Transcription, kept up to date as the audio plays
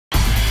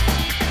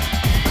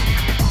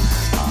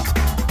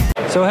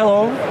So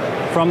hello,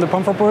 from the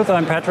Pomfort booth,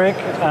 I'm Patrick,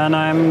 and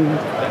I'm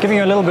giving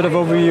you a little bit of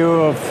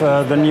overview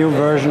of the new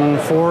version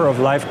 4 of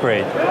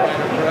LiveGrade.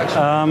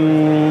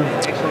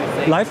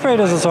 LiveGrade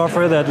is a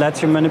software that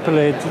lets you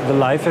manipulate the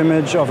live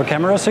image of a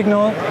camera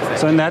signal.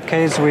 So in that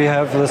case, we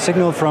have the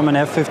signal from an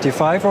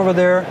F55 over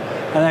there,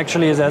 and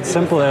actually it's as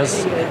simple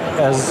as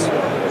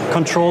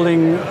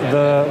controlling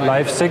the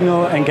live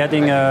signal and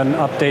getting an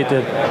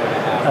updated,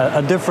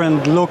 a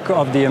different look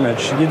of the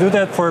image. You do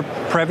that for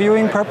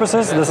previewing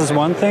purposes. This is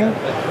one thing.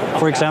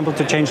 For example,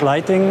 to change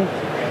lighting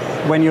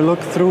when you look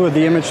through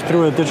the image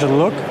through a digital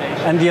look.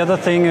 And the other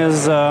thing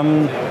is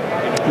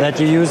that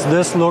you use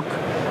this look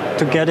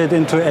to get it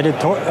into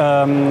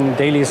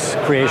dailies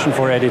creation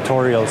for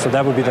editorial. So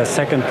that would be the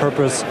second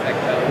purpose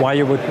why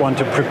you would want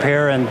to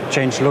prepare and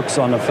change looks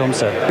on a film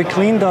set. We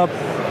cleaned up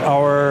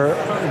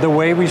the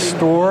way we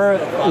store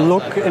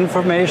look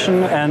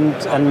information and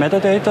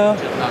metadata.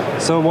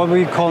 So what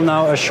we call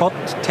now a shot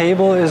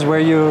table is where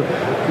you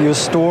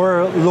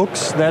store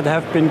looks that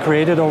have been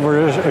created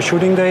over a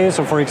shooting day.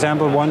 So for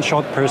example, one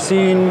shot per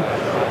scene,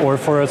 or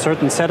for a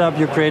certain setup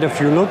you create a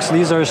few looks.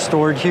 These are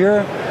stored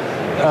here.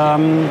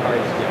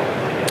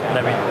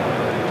 Let me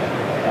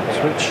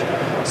switch.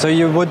 So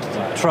you would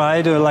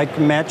try to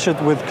match it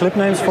with clip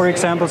names, for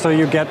example, so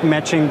you get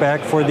matching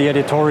back for the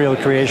editorial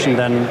creation,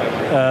 then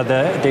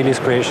the dailies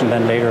creation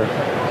then later.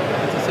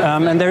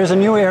 And there is a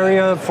new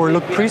area for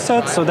look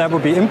presets, so that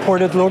would be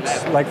imported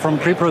looks, like from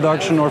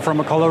pre-production or from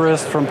a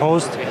colorist from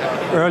post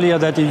earlier,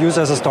 that you use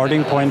as a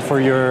starting point for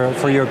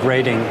your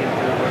grading.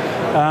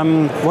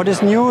 What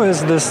is new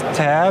is this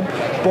tab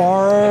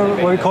bar,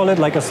 what we call it,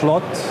 like a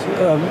slot,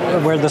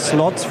 where the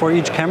slots for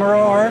each camera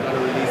are.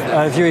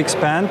 If you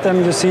expand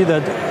them, you see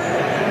that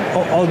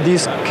all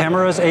these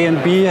cameras, A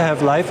and B,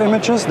 have live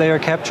images. They are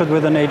captured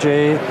with an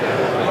AJ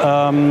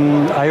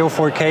IO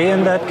 4K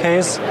in that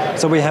case.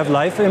 So we have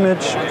live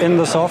image in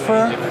the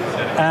software.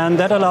 And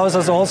that allows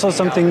us also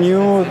something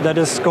new, that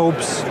is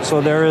scopes.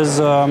 So there is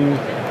a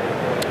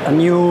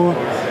new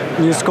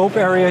scope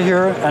area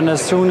here, and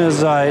as soon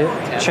as I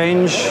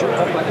change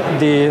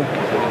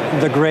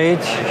the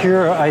grade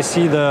here, I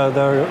see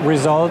the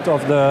result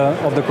of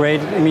the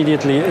grade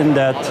immediately in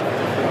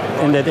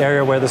that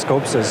area where the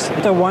scopes is.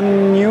 The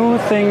one new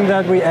thing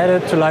that we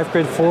added to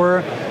LiveGrade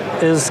 4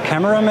 is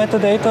camera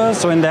metadata.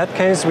 So in that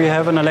case, we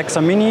have an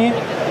Alexa Mini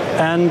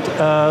and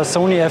a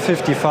Sony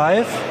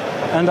F55,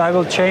 and I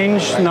will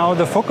change now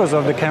the focus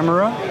of the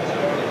camera.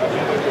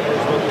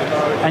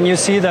 And you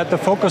see that the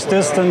focus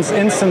distance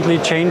instantly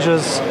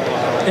changes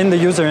in the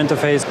user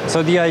interface.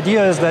 So the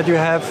idea is that you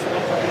have,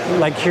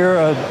 like here,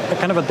 a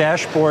kind of a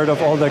dashboard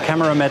of all the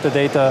camera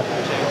metadata,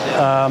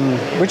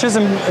 which is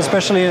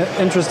especially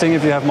interesting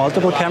if you have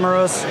multiple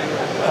cameras,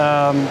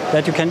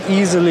 that you can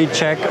easily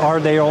check, are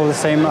they all the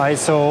same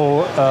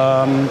ISO,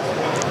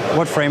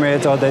 what frame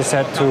rates are they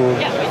set to.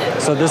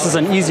 So this is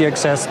an easy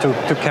access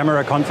to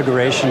camera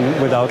configuration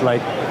without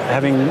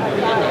having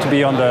to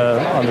be on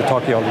the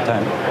talkie all the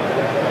time.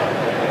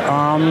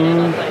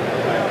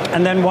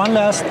 And then one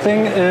last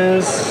thing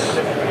is,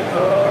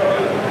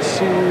 let's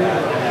see,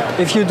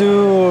 if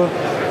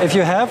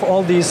you have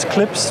all these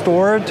clips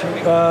stored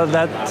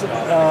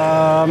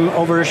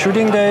over a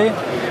shooting day,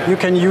 you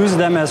can use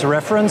them as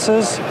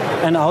references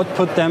and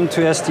output them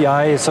to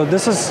SDI. So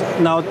this is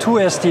now 2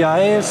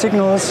 SDI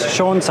signals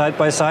shown side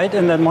by side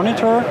in that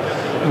monitor.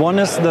 One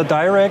is the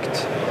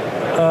direct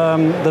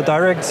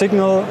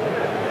signal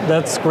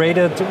that's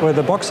graded with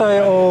a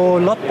Box.io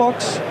LUT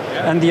box,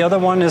 and the other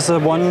one is the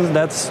one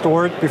that's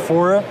stored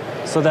before,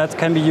 so that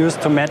can be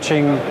used to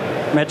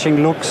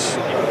matching looks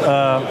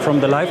from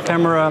the live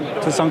camera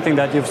to something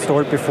that you've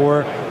stored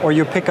before, or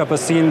you pick up a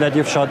scene that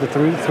you've shot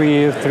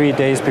three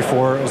days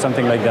before or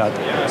something like that.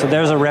 So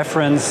there's a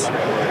reference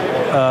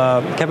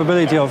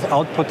capability of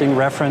outputting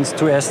reference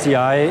to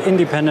SDI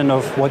independent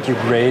of what you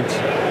grade,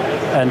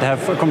 and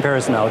have a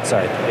comparison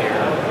outside.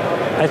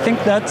 I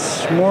think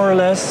that's more or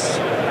less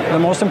the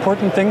most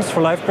important things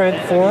for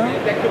LiveGrade 4.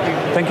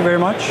 Thank you very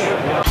much.